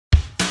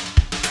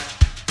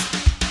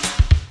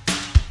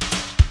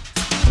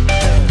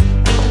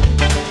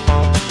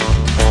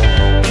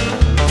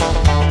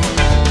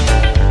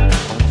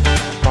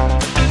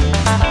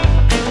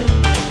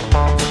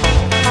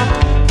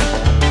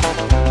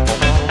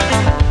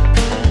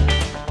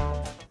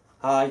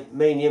Hi,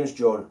 my name's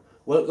John.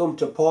 Welcome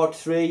to part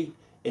 3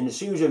 in the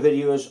series of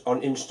videos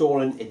on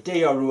installing a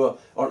DRO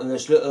onto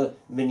this little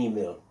mini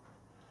mill.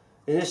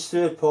 In this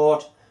third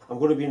part I'm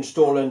going to be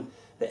installing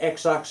the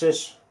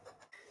X-axis.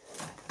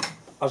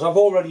 As I've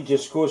already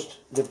discussed,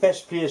 the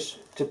best place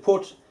to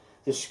put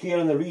the scale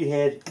and the reed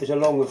head is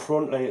along the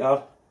front like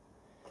that.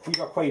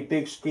 These are quite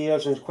big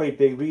scales and quite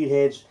big reed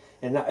heads,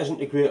 and that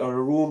isn't a great lot of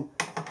room,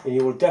 and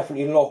you will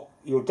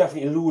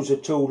definitely lose the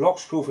two lock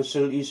screw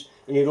facilities,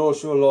 and you'll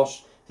also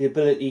lose the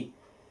ability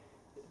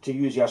to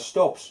use your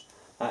stops.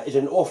 There's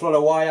an awful lot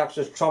of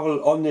Y-axis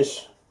travel on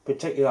this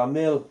particular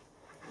mill,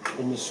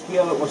 and the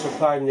scale that was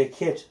supplied in the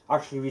kit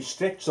actually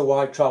restricts the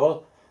Y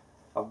travel.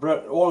 I've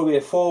brought it all the way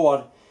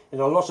forward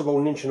and I lost about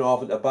 1.5 inches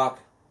at the back,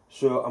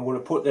 so I'm going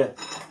to put the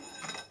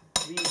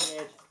reed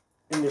head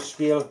in the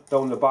scale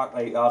down the back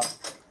like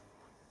that.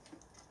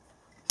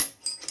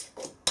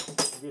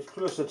 As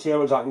close to the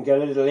tail as I can get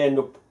it, it'll end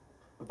up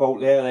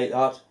about there like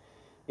that,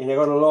 and I'm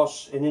going to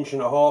lose 1.5 inches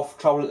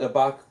travel at the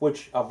back,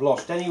 which I've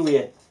lost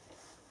anyway.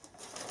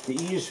 The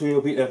easiest way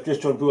will be to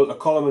just undo the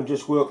column and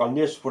just work on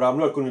this, but I'm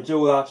not going to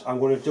do that. I'm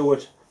going to do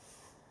it,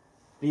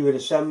 leave it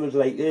assembled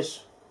like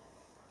this.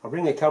 I'll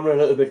bring the camera a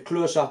little bit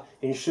closer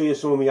and show you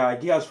some of my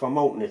ideas for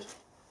mounting it.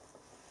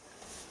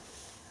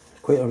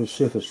 Quite a lot of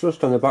surface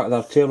rust on the back of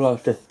that table. I'll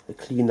have to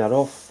clean that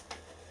off.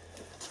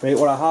 Right,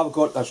 what I have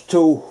got, there's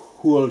two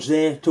holes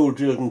there, two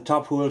drilled and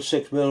tap holes,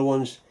 6mm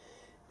ones.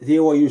 They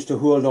were used to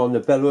hold on the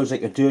bellows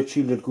like a dirt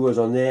shield that goes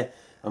on there.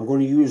 I'm going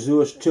to use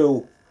those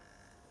two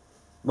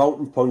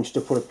mounting points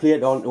to put a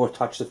plate on to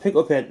attach the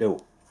pickup head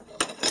to.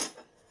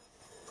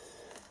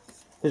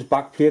 This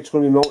back plate's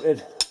going to be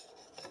mounted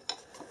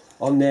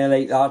on there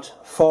like that,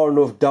 far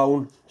enough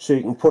down so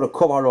you can put a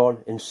cover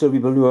on and still be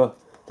below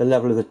the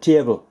level of the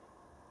table.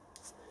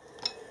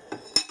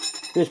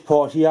 This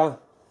part here,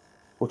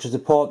 which is the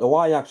part the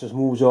Y-axis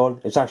moves on,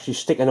 it's actually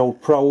sticking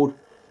out proud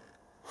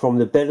from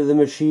the bed of the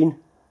machine,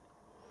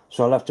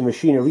 so I'll have to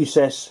machine a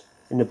recess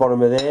in the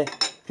bottom of there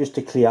just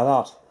to clear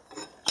that,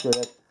 so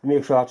that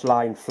make sure that's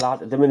lying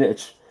flat. At the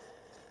minute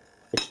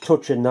it's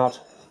touching that,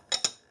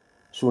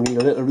 so we need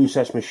a little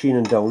recess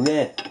machining down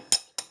there.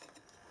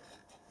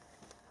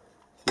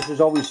 This is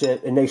obviously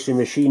a nicely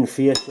machined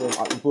face, so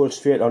I can bolt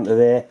straight onto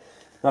there.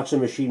 That's a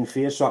machined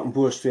face, so I can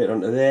bolt straight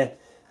onto there.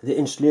 The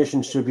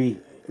installation should be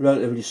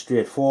relatively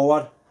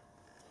straightforward.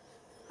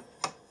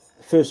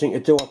 The first thing to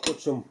do, I put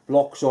some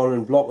blocks on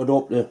and block it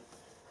up to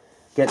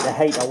get the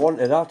height I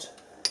wanted at,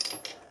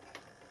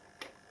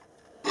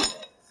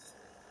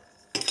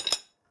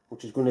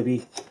 which is going to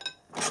be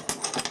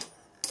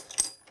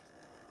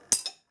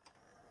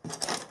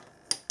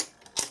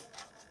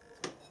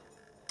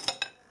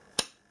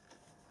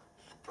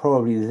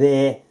probably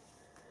there,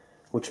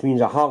 which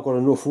means I have got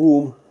enough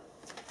room.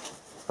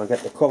 I'll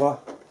get the cover.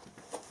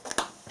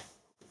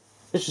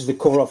 This is the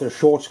cover off the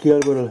short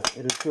scale, but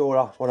it'll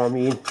show what I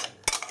mean.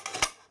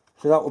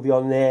 So that will be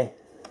on there,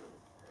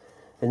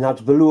 and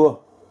that's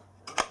below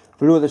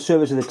the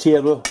surface of the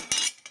table,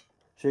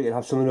 so you can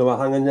have something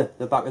overhanging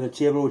the back of the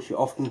table, which you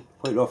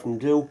quite often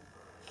do.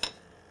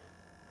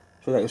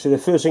 So the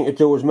first thing to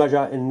do is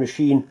measure and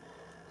machine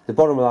the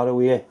bottom of that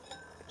away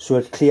so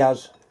it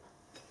clears.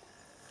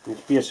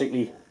 It's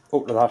basically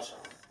up to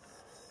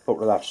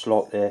that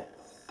slot there,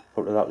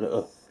 up to that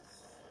little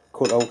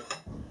cutout.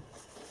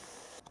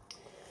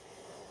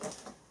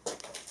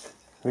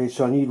 Right,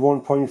 so I need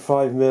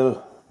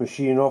 1.5mm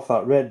machining off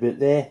that red bit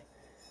there.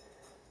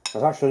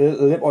 There's actually a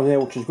little lip on there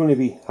which is going to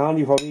be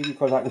handy for me,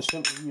 because I can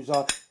simply use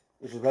that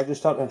as a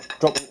register to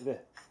drop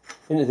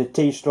into the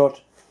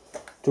T-slot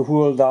to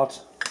hold that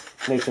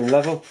nice and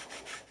level.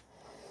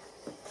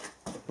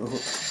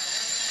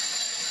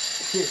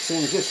 Take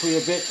things this way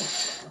a bit.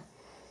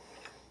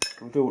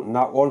 I'll do it in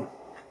that one.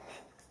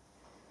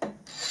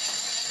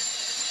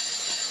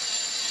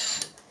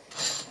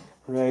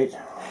 Right.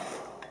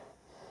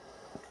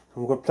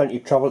 We've got plenty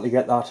of travel to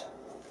get that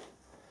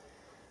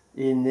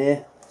in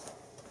there.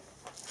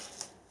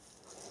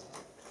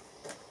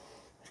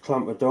 Just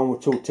clamp it down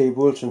with 2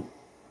 T-bolts and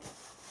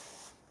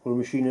we'll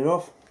machine it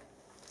off.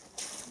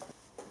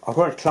 I've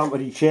got it clamped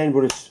at each end,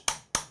 but it's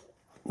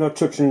not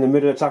touching in the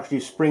middle, it's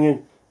actually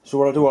springing. So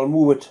what I'll do, I'll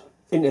move it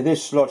into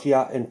this slot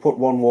here and put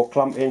one more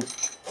clamp in.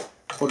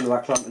 Put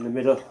another clamp in the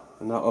middle,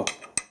 and that'll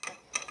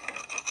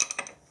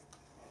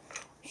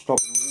stop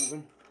it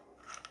moving.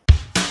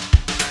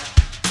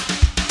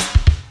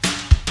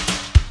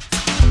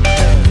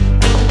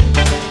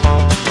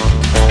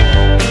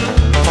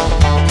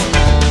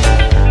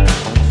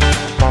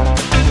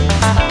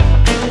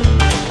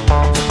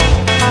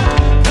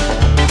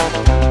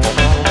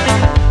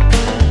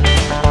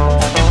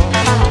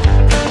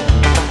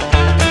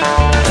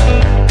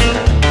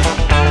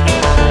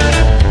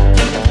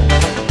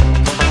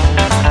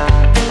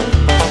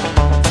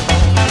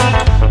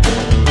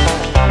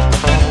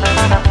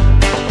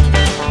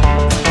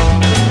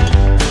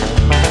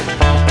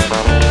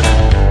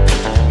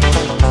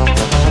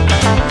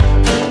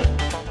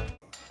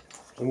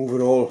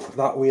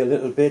 That way a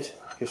little bit,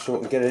 just so I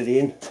can get it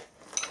in.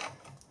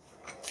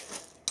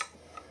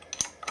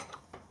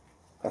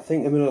 I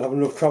think the mill will have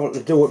enough travel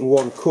to do it in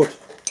one cut,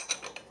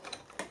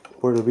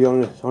 but it'll be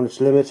on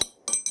its limit.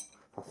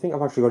 I think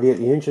I've actually got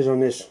 80 inches on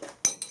this.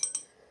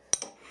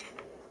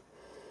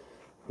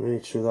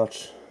 Right, so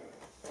that's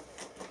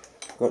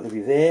got to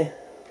be there.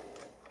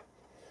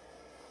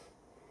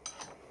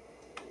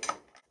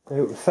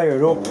 Now to fire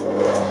it up,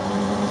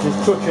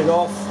 just touch it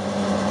off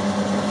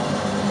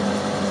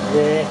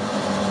there.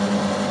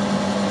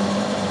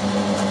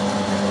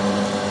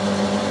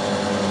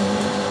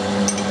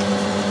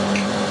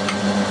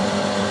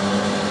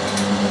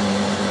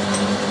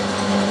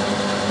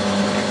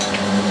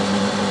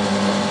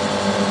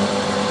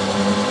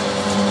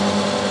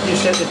 You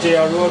set the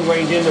DRO and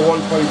wind in the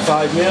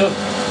 1.5 mil.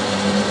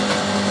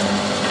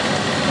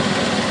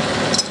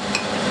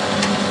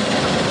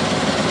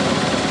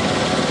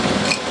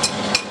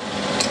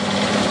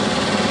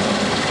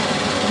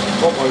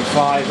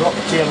 Lock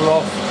the table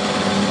off.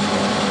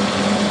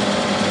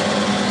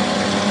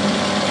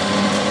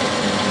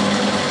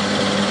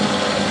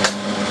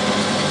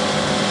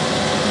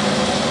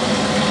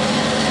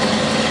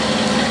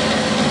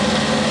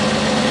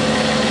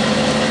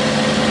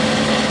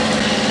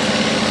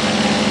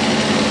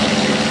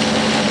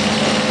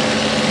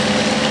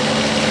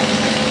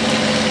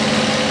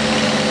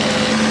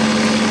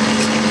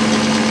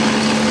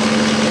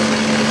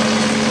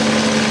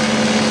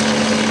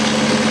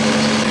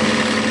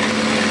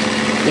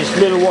 This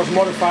mill was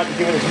modified to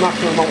give it its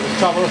maximum amount of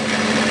travel.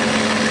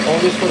 All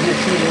this was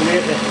machined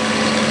away to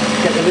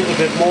get a little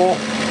bit more.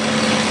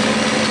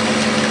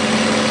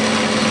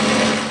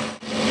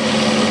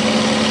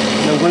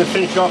 And I'm going to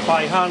finish off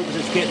by hand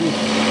because it's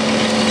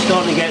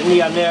starting to get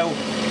near now.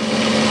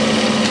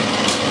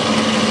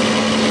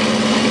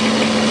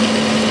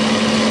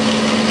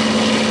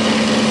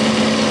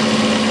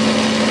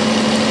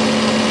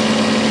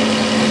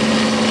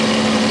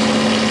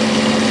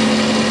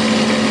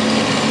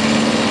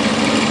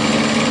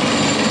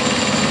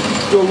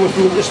 Done with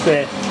room to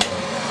spare.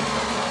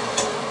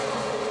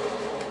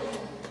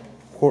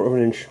 1/4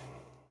 inch.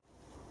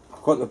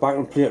 I've got the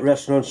backing plate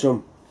resting on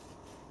some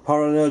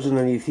parallels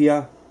underneath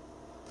here.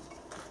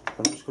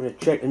 I'm just going to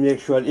check to make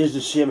sure it is the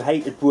same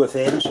height at both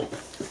ends.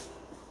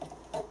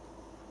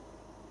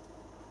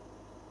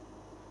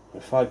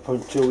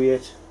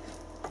 5.28,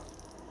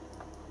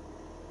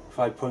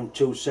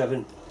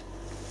 5.27.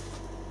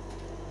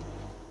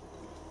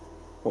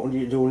 What we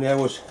need to do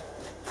now is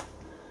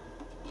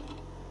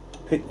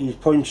pick these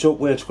points up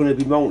where it's going to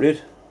be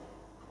mounted.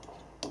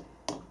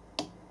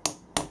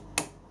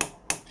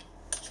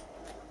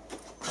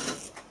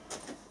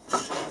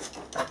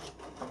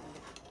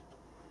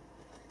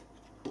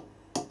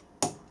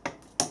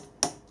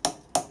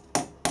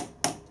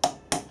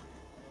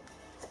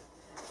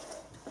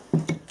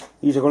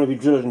 These are going to be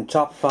drilled in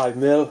top 5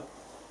 mil.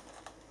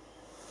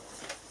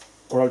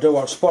 What I'll do,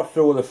 I'll spot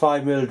through with a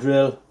 5 mil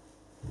drill,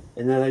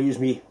 and then I use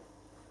my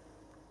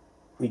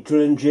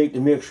drilling jig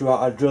to make sure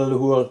I drill the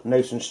hole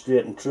nice and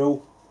straight and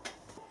true.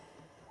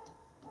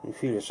 You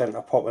feel the centre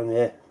pop in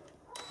there.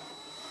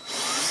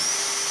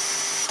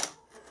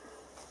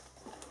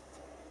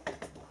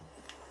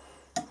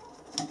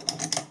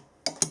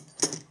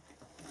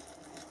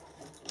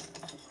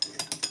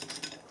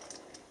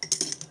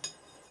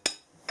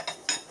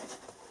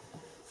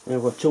 And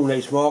I've got 2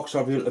 nice marks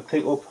I'll be able to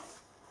pick up.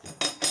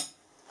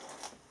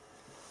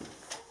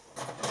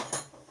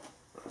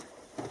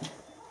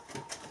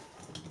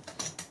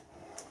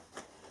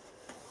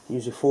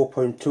 Use a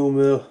 4.2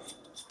 mil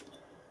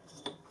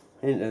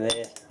into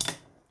there.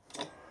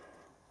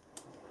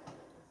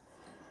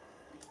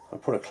 I'll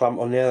put a clamp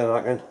on there and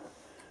I can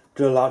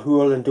drill that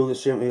hole and do the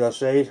same to the other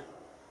side.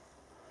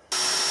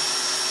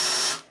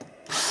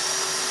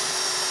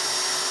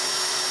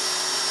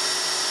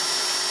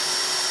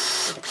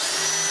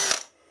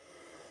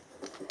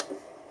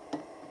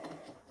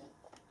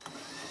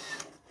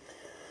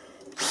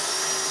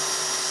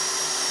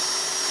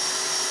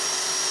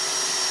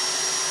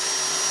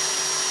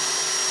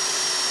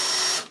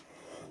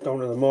 Down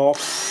to the mark.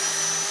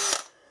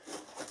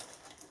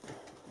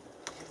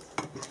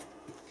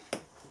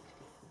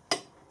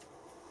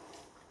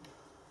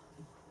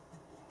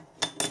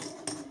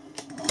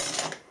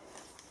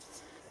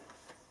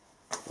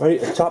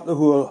 Right at the top of the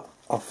hole,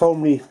 I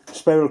found my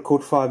spiral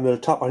cut 5 mil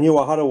top. I knew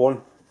I had a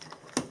one.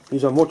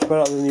 These are much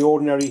better than the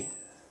ordinary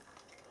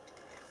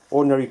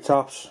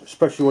taps,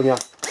 especially when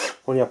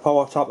you're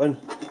power tapping.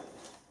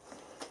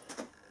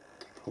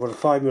 I've got a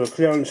 5 mil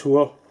clearance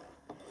hole.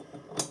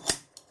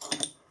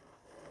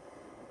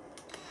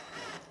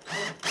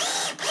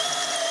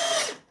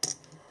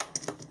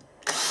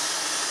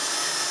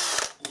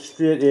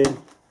 Straight in,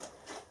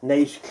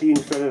 nice clean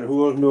fitted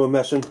hole, no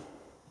messing.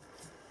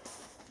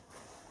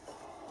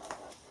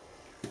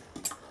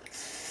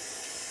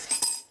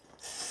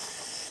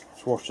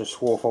 Let's wash the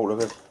swarf out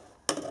of it.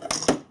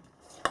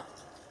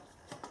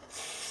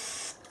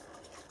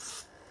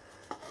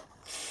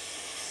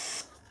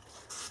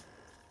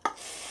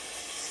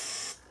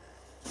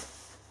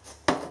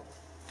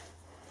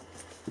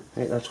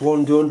 Right, that's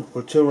one done.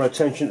 We'll turn our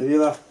attention to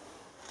the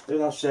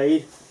other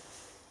side.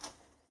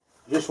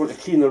 just want to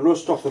clean the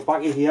rust off the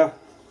back of here.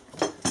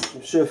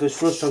 Some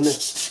surface rust on the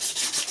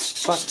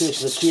back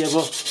face of the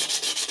table.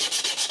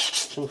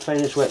 Some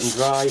finest wet and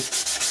dry.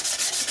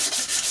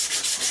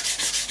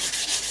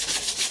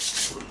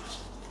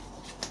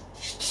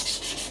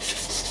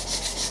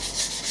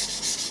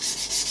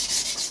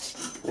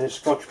 And a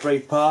Scotch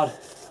Brite pad.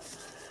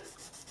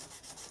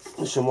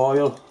 And some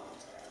oil.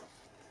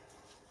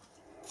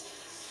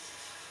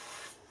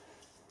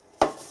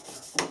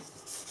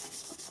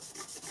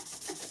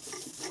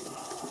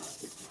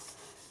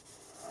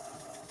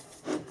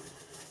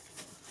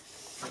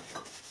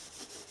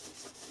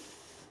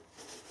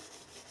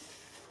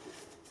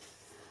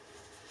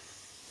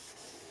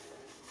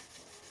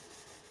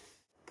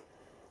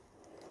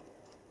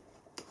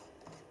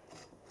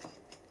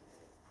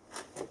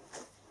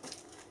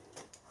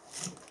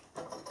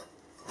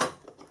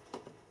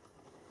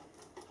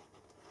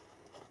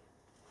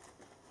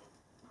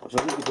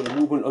 There's a little bit of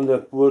movement on the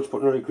boards,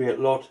 but not a great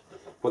lot.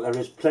 But there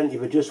is plenty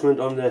of adjustment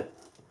on the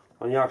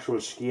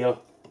actual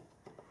scale.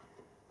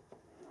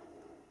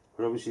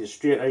 But obviously, the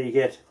straighter you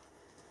get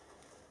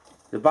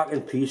the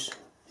backing piece,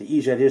 the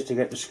easier it is to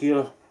get the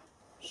scale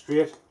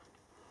straight.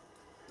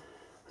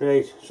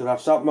 Right, so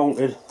that's that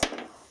mounted.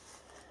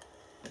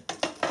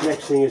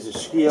 Next thing is the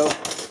scale,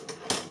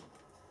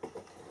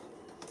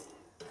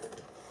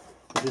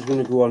 which is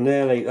going to go on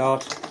there like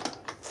that.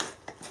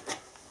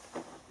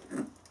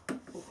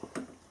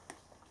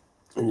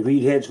 And the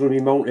reed head's going to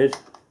be mounted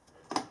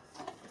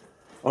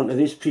onto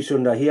this piece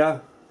under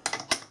here.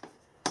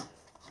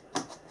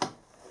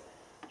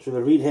 So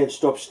the reed head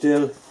stops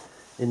still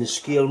and the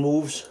scale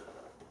moves.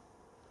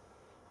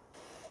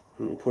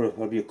 And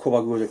there'll be a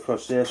cover goes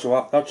across there,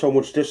 so that's how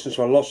much distance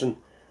we're losing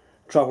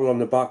travel on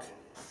the back.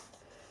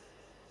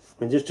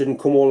 And this didn't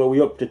come all the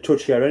way up to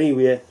touch here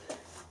anyway,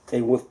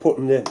 and with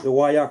putting the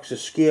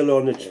y-axis scale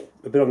on, it's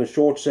a bit on the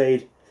short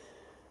side,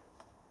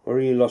 we're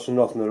really losing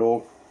nothing at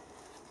all.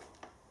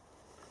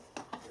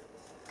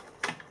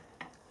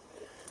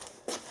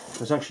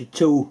 There's actually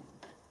 2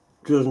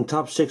 drills and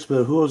taps,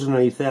 6mm holes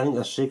underneath there. I think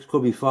there's 6,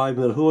 could be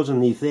 5mm holes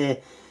underneath there.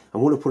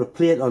 I'm going to put a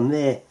plate on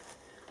there,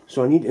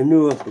 so I need to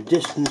know the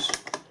distance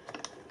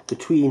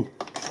between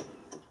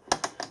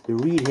the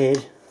reed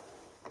head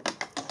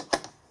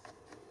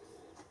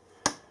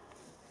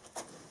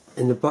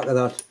and the back of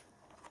that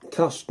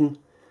casting.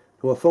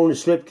 So I found a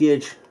slip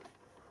gauge,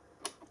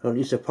 or at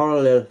least a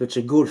parallel, that's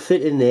a good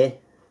fit in there.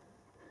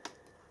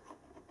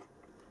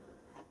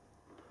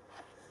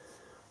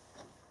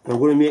 I'm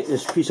going to make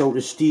this piece out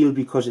of steel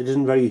because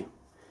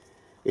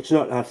it's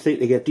not that thick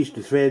to get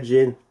decent threads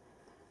in.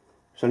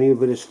 So I need a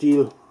bit of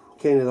steel,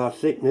 kind of that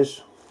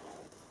thickness.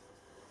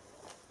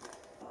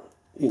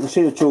 You can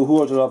see the 2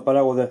 holes a lot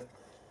better with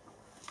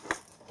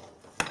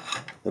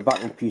the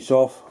backing piece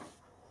off.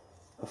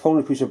 I found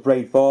a piece of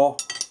bright bar,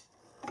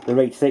 the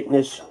right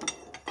thickness.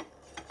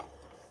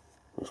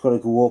 It's got to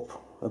go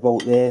up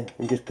about there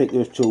and just pick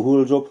those 2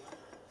 holes up.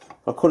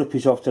 I'll cut a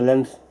piece off to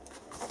length.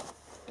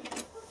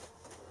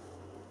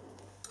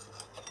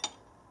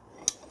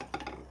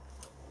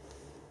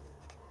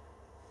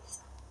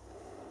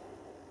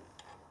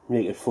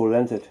 Make it full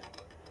length, it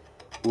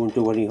won't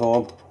do any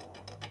harm.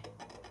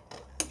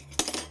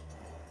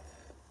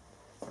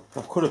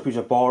 I've cut a piece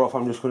of bar off,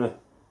 I'm just going to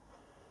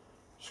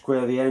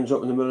square the ends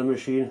up in the milling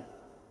machine.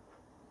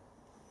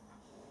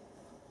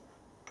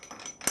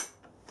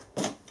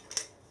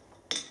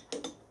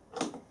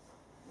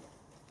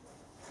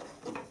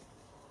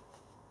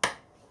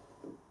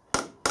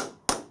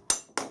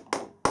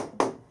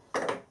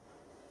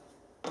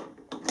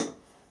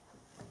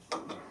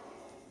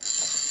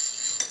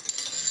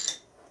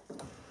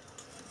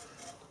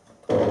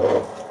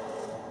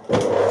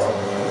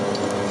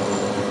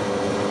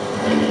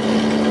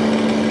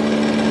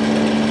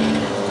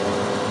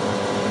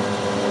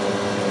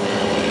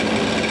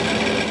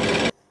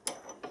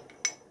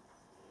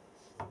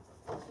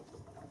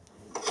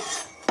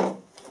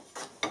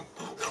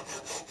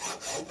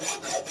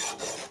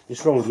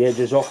 Just round the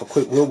edges off, a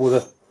quick rub with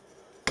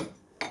the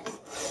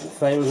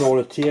file is all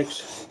it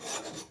takes.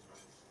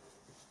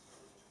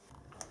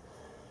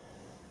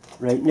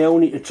 Right, now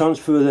we need to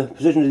transfer the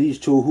position of these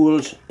 2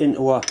 holes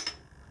into a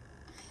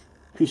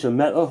piece of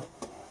metal.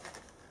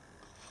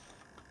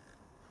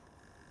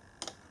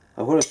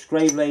 I've got a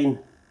scribe line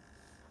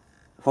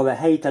for the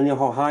height, I know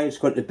how high it's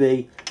got to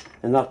be,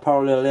 and that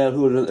parallel there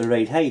hole is at the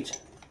right height.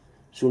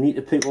 So we need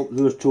to pick up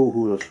those 2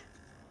 holes.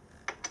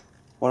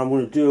 What I'm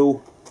going to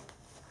do,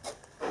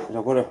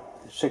 I've got a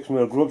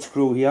 6mm grub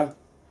screw here.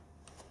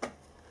 I'm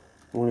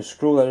going to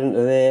screw that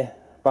into there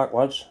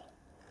backwards,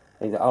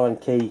 like the Allen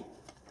key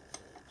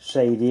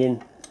side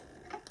in,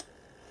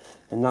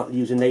 and that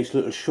leaves a nice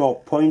little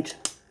sharp point.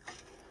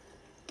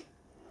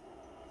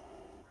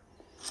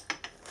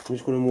 I'm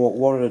just going to walk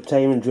one at a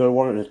time and drill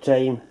one at a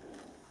time.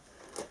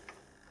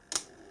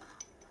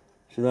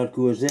 So that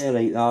goes there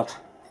like that.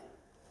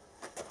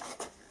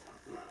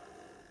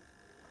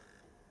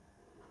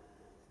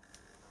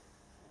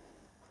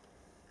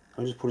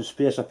 I'll just put a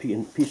spacer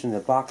piece in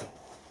the back.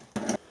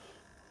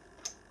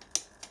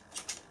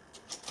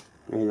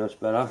 Maybe that's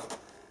better.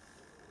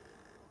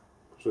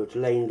 So it's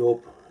lined up,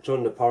 it's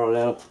on the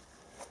parallel.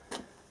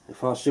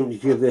 If I simply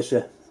give this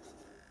a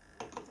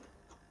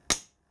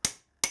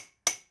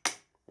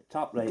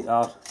tap like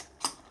that,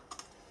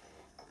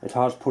 it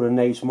has put a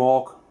nice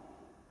mark.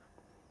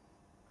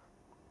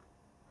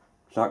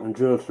 So I can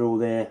drill through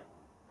there,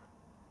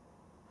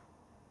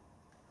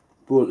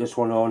 bolt this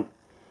one on,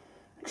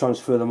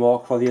 transfer the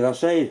mark for the other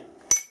side.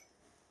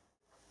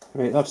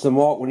 Right, that's the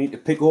mark we need to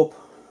pick up.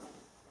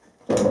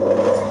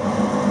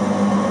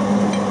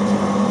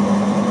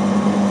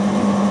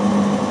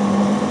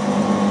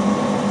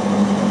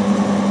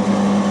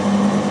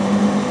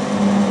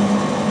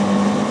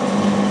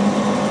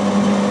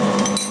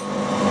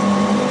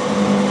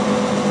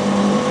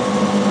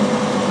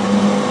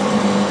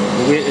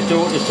 The way to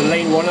do it is to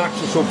line one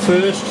axis up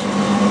first,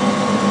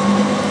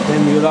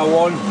 then the other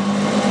one.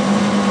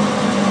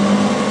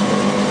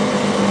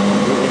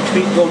 You can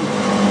tweak them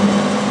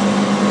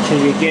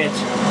till you get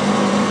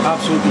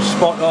absolutely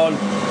spot on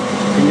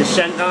in the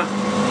centre.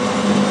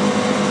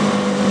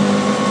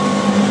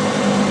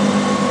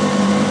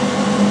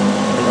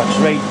 And that's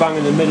right bang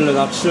in the middle of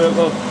that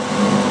circle.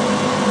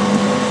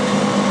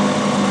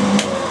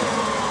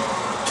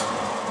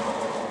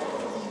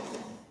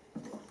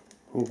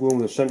 We'll go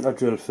on the centre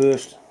drill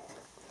first.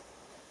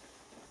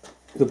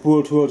 The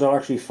bolt holes are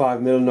actually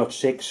 5mm, not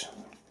 6.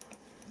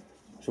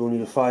 So we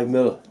need a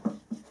 5mm.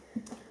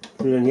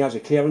 And then he has a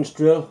clearance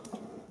drill.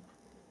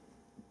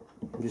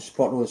 Just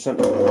spot on the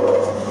centre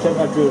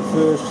drill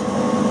first.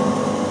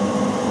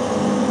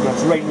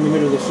 That's right in the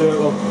middle of the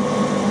circle.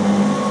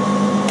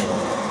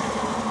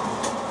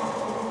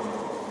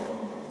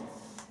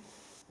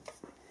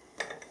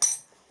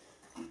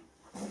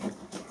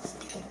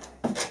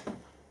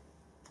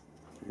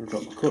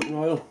 Drop the cutting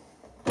oil.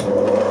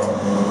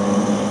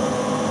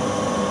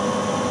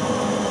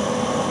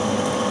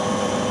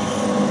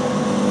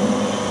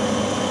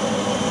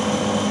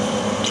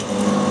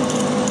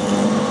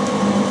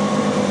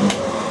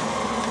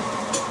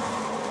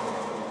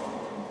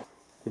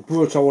 The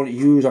bolts I want to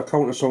use are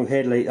countersunk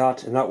head like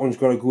that, and that one's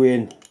got to go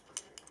in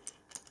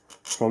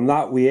from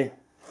that way.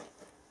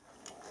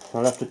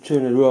 I'll have to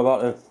turn it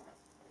over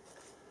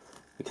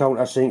to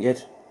countersink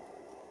it,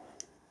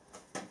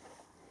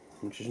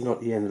 which is not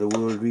the end of the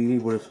world really,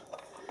 but it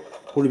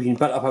would have been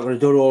better if I could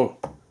have done all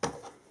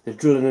the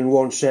drilling in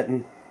one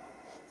setting.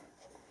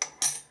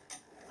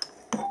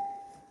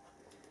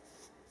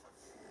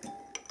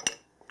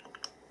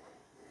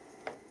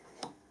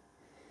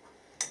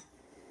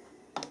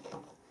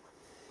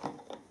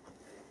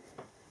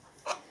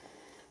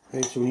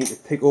 Right, so we need to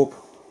pick up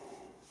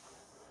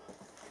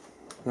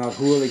that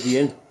hole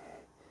again.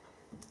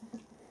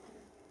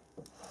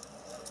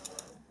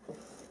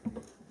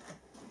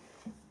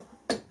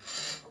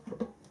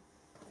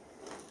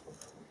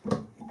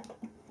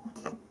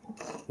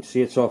 You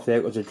see it's off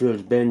there because the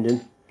drill's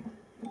bending.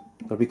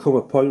 There'll become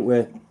a point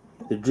where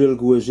the drill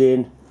goes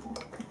in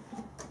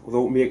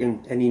without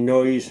making any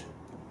noise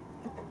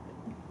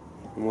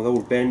and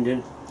without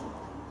bending,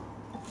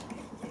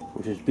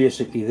 which is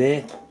basically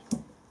there.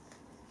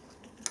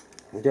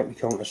 We get my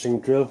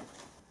countersink drill.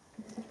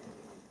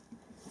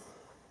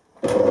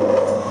 We've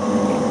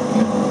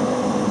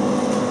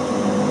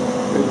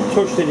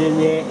touched it in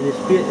there, and it's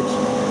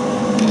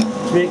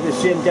making the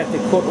same depth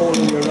of cut all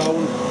the way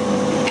around.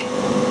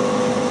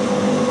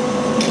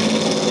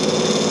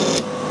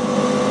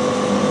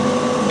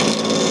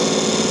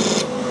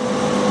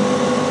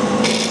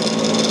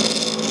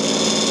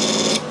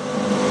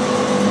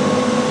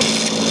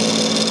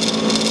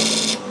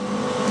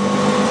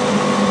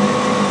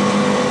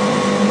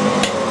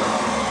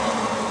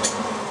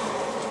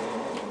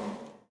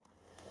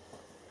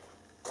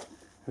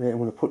 Right, I'm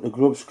going to put the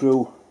grub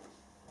screw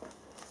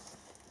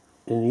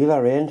in the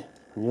other end,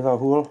 in the other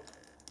hole.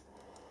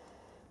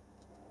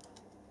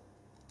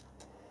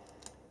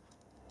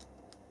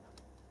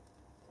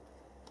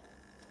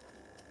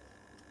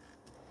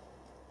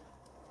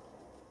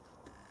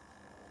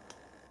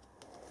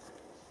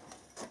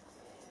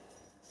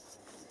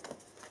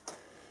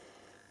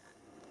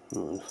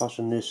 And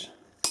fasten this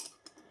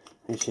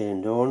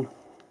end on.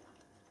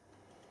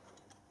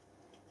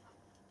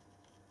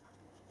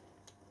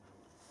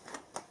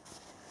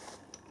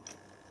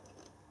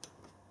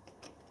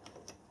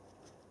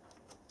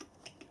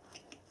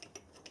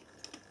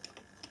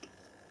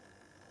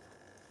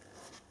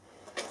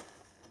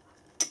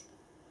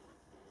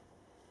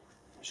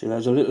 See,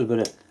 there's a little bit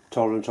of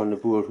tolerance on the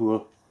bolt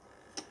hole.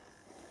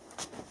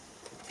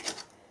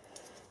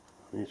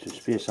 I need to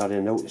space that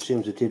in out the same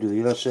as it did with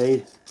the other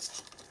side.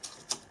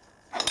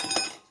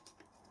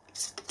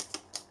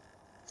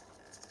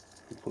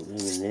 Put them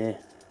in there.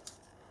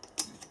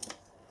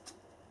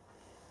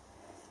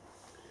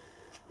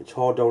 It's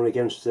hard down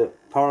against the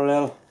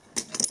parallel.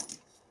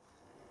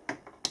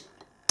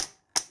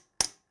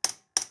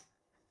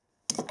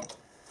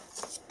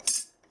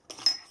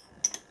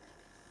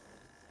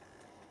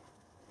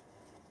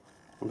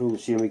 I'll do the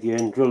same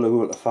again, drill the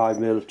hole to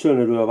 5mm,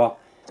 turn it over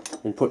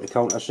and put the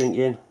countersink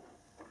in.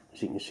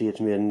 As you can see, it's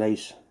made a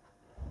nice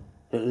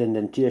little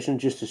indentation,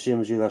 just the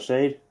same as the other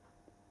side.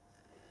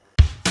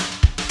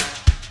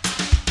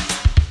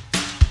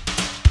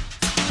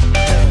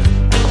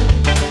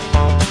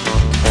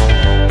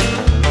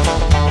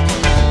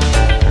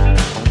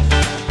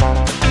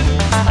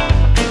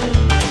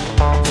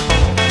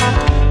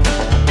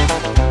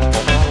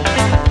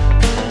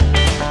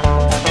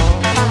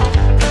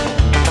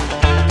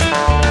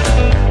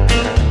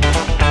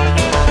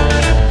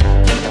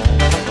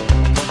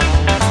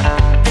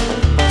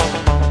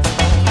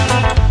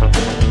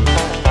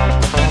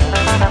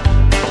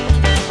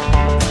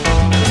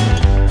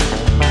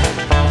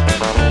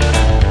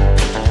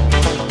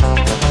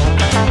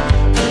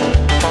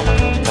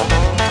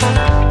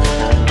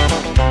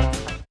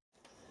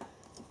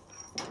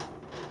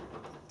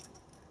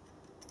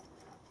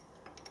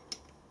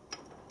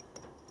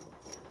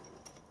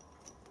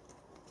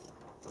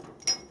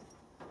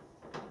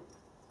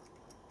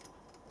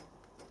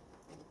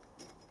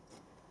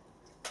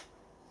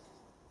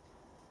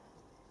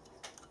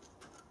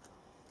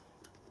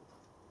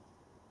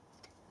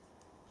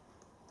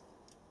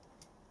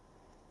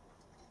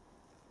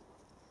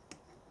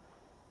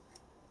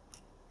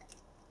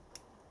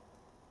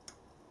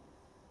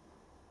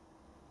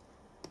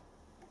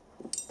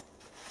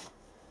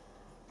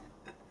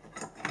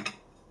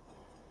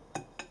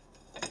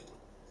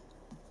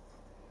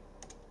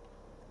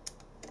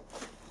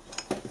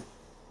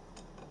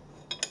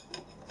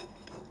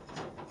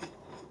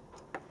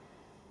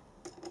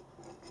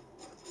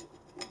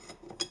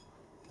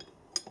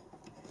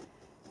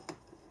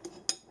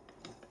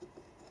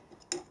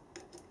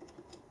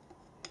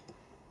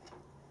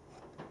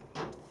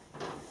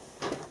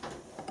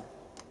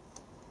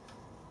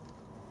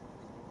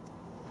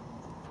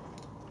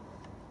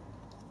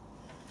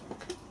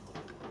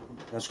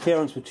 There's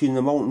clearance between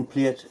the mounting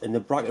plate and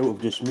the bracket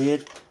we've just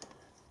made.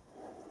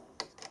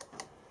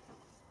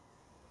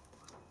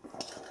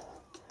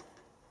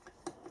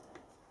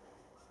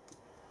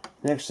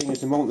 Next thing is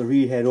to mount the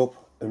rear head up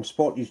and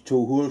spot these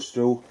two holes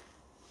through,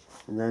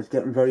 and then it's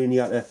getting very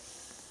near to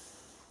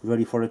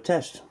ready for a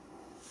test.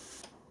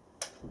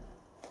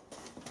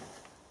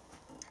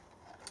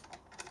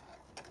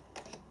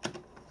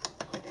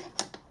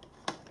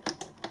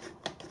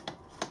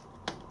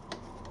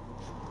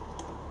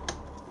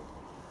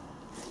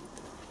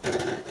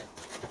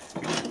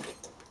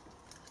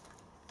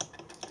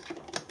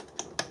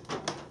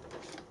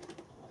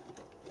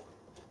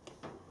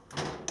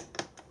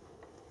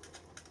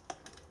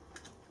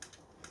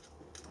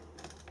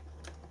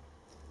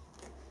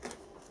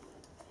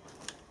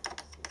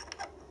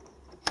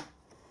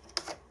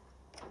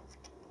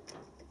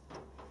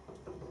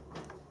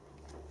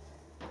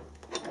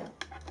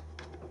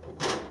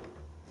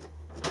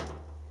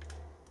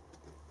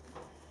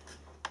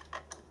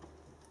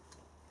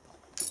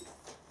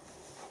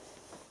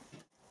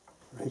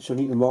 Right, so I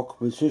need to mark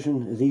the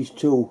position of these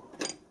two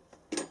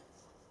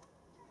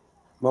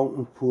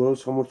mounting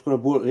poles. I'm just going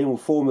to bolt it in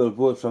with 4mm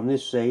bolts from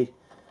this side.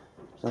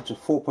 So that's a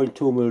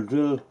 4.2mm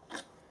drill.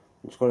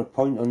 It's got a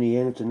point on the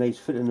end, it's a nice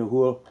fit in the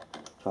hole.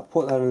 So I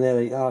put that in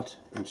there like that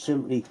and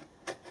simply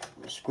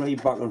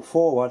scrape back and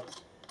forward.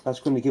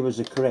 That's going to give us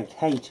the correct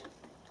height.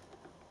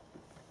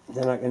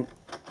 Then I can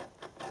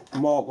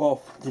mark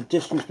off the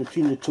distance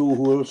between the two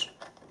holes.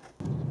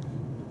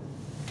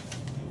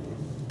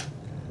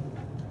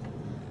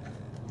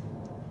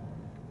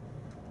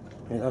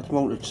 Okay, that's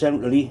mounted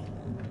centrally.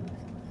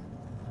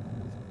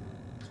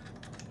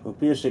 So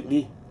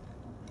basically,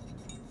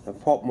 a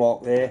pop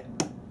mark there,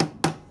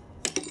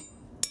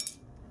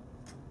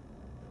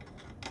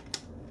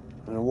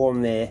 and a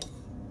one there.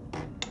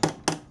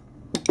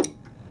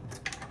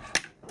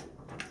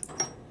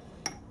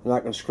 And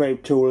I can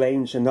scrape two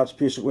lines, and that's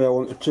basically where I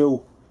want the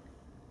two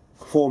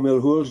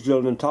 4mm holes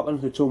drilled and tapping,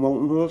 the two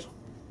mounting holes.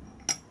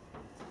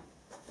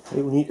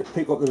 We need to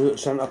pick up the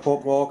centre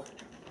pop mark,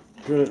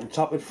 drill it and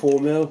tap it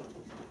 4mm.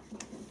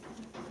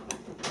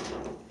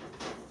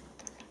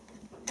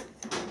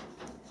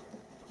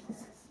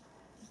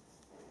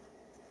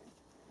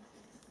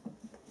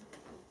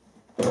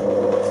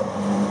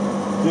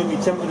 Don't be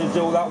tempted to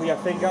do that with your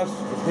fingers,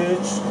 it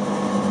hurts.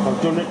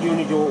 I've done it, you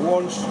only do it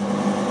once.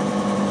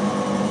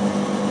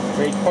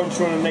 Very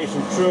punctual and nice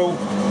and true.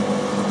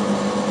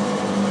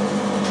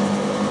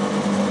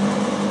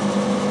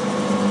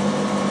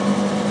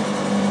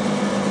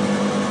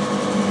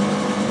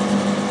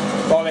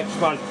 Bollocks,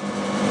 man.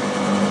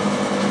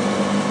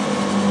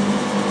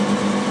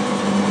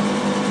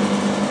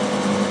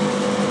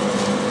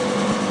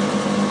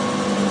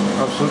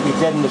 Absolutely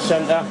dead in the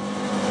centre.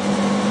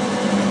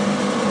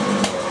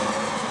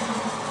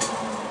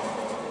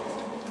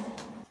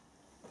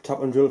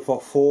 Tap and drill for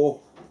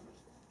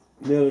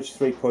 4mm, it's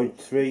 3.3,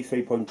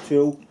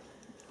 3.2.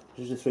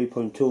 This is a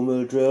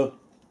 3.2mm drill.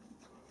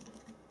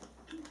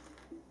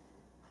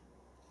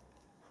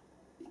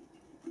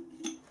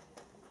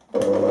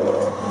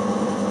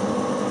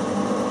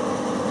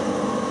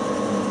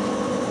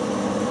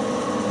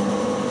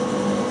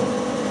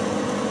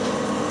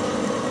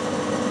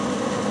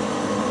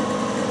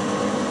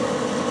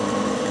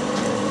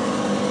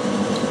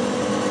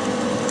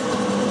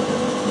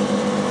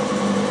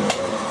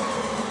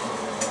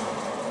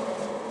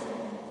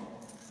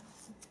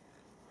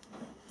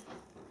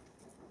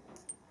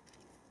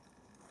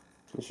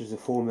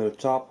 There's the 4mm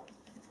tap.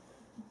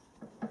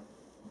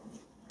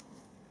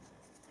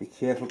 Be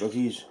careful because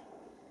these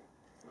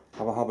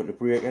have a habit of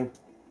breaking.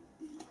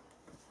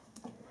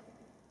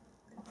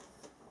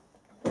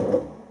 Try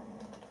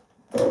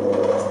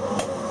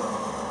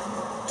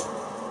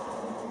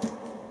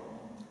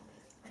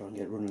and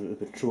get running a little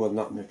bit truer than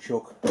that in the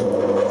chuck.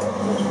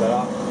 Much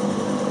better.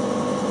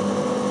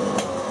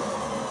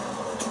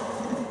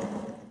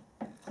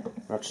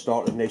 That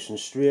started nice and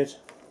straight.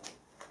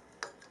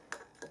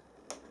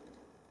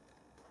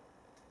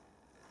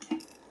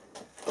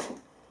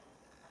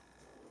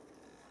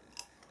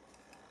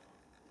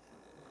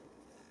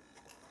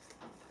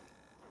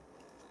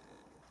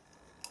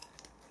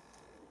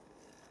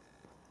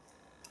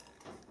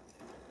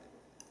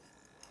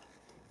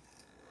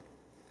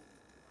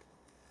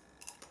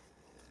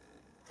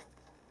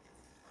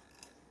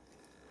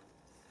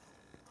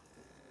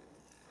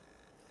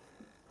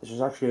 This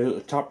is actually a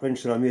little tap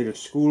wrench that I made at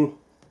school.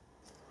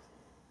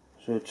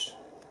 So it's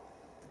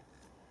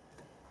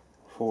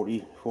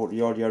 40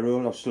 odd year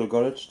old. I've still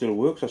got it, still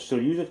works, I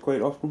still use it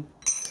quite often.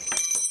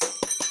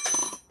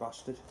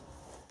 Bastard.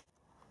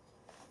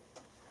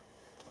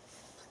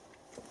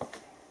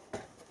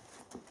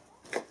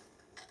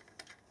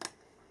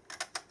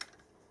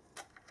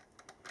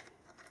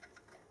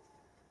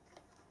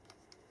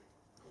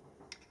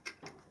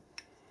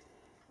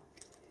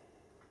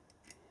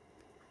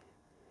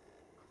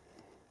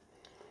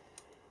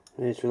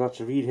 Right, so that's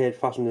the reed head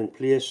fastened in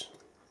place,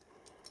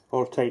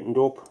 all tightened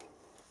up.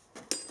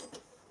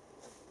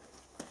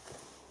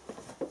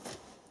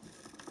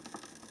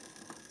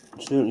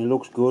 It certainly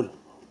looks good.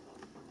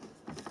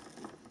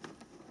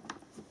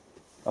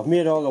 I've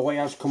made all the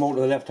wires come out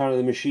to the left hand of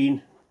the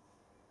machine,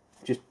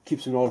 just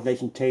keeps them all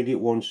nice and tidy at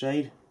one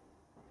side.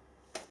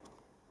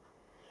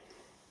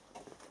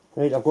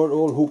 Right, I've got it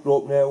all hooked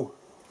up now.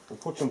 I'll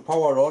put some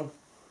power on.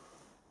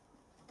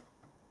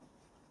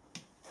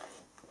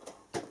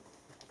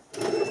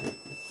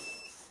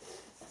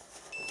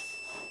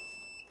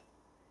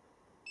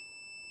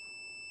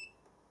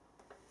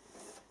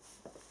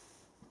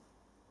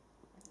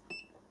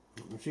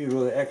 See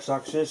with the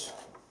X-axis,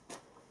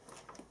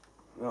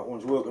 that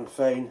one's working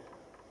fine.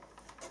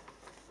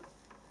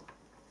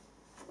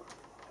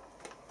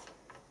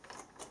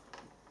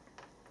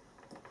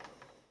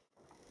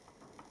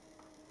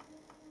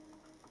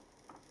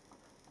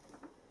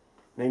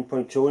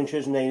 .2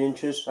 inches, 9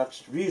 inches,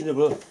 that's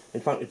reasonable.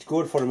 In fact, it's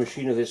good for a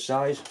machine of this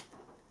size.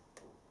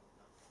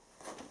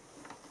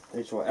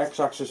 Right, so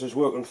X-axis is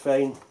working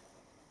fine.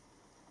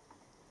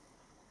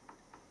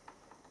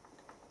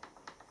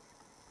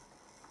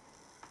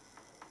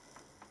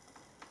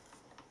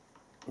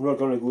 I'm not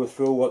going to go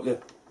through what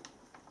the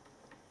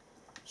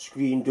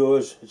screen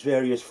does, its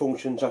various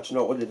functions. That's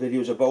not what the video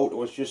is about. It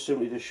was just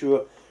simply to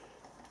show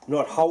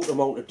not how to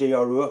mount a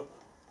DRO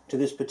to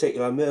this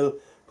particular mill,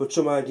 but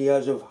some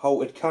ideas of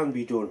how it can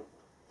be done.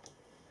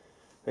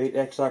 Right,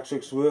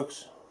 X-axis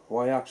works,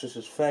 Y-axis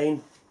is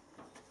fine,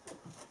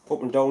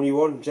 up and down you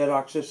one,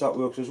 Z-axis, that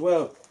works as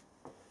well.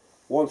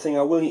 One thing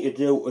I will need to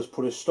do is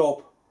put a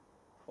stop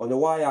on the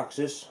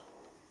Y-axis.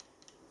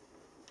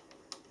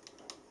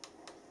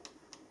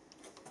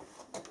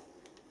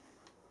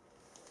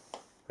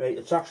 Right,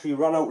 it's actually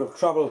run out of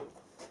travel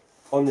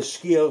on the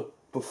scale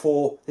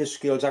before this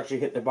scale's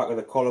actually hit the back of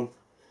the column,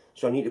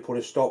 so I need to put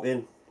a stop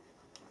in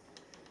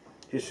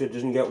just so it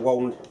doesn't get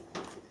wound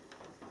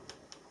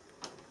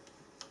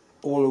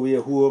all the way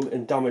home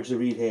and damage the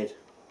reed head.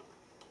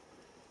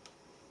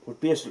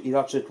 But basically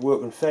that's it,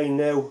 working fine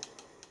now.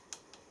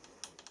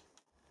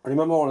 I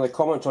remember one of the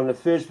comments on the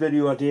first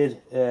video I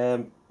did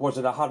was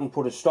that I hadn't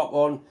put a stop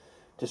on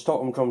to stop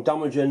them from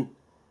damaging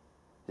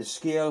the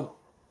scale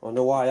on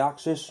the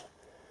Y-axis.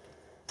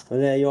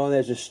 And there you are,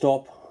 there's a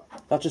stop.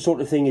 That's the sort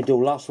of thing you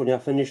do last when you're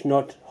finished,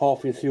 not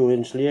halfway through the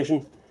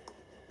installation.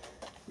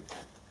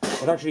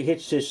 It actually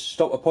hits this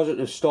stop, a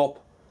positive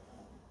stop,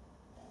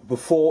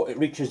 before it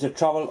reaches the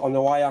travel on the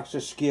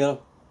Y-axis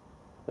scale,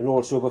 and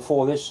also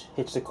before this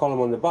hits the column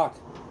on the back.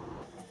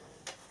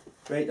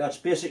 Right, that's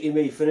basically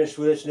me finished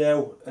with this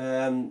now.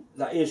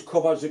 That is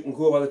covers that can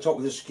go over the top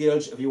of the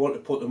scales if you want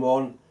to put them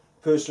on.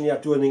 Personally, I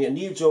don't think it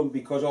needs them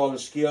because all the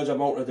scales are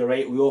mounted the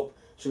right way up,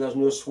 so there's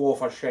no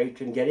swarf or shite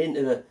can get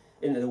into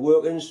the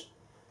workings.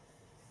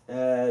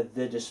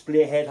 The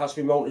display head has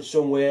to be mounted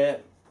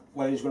somewhere,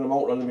 whether he's going to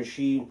mount it on the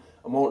machine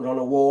or mount it on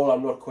a wall,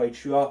 I'm not quite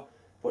sure,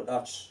 but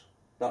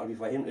that'll be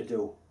for him to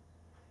do.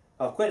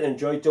 I've quite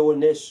enjoyed doing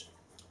this.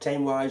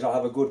 Time wise, I'll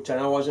have a good 10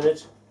 hours in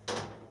it.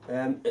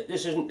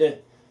 This isn't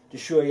to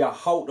show you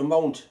how to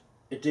mount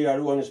a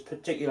DRO on this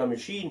particular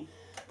machine,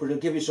 but it'll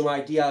give you some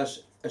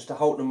ideas as to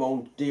how to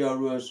mount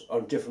DROs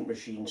on different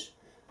machines.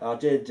 I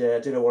did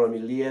one on my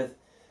lathe.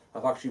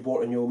 I've actually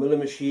bought a new milling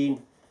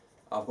machine.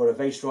 I've got a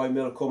Viceroy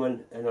mill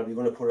coming, and I'll be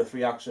going to put a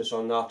 3-axis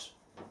on that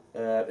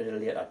at a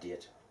later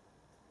date.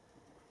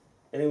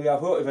 Anyway, I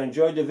hope you've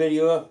enjoyed the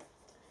video.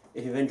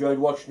 If you've enjoyed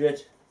watching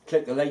it,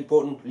 click the like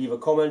button, leave a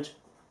comment.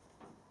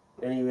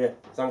 Anyway,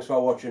 thanks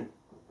for watching.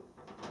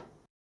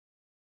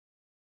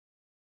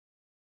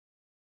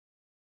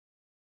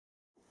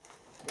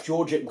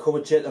 Georgia can come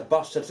and take the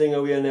bastard thing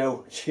away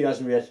now. She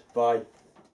hasn't yet. Bye.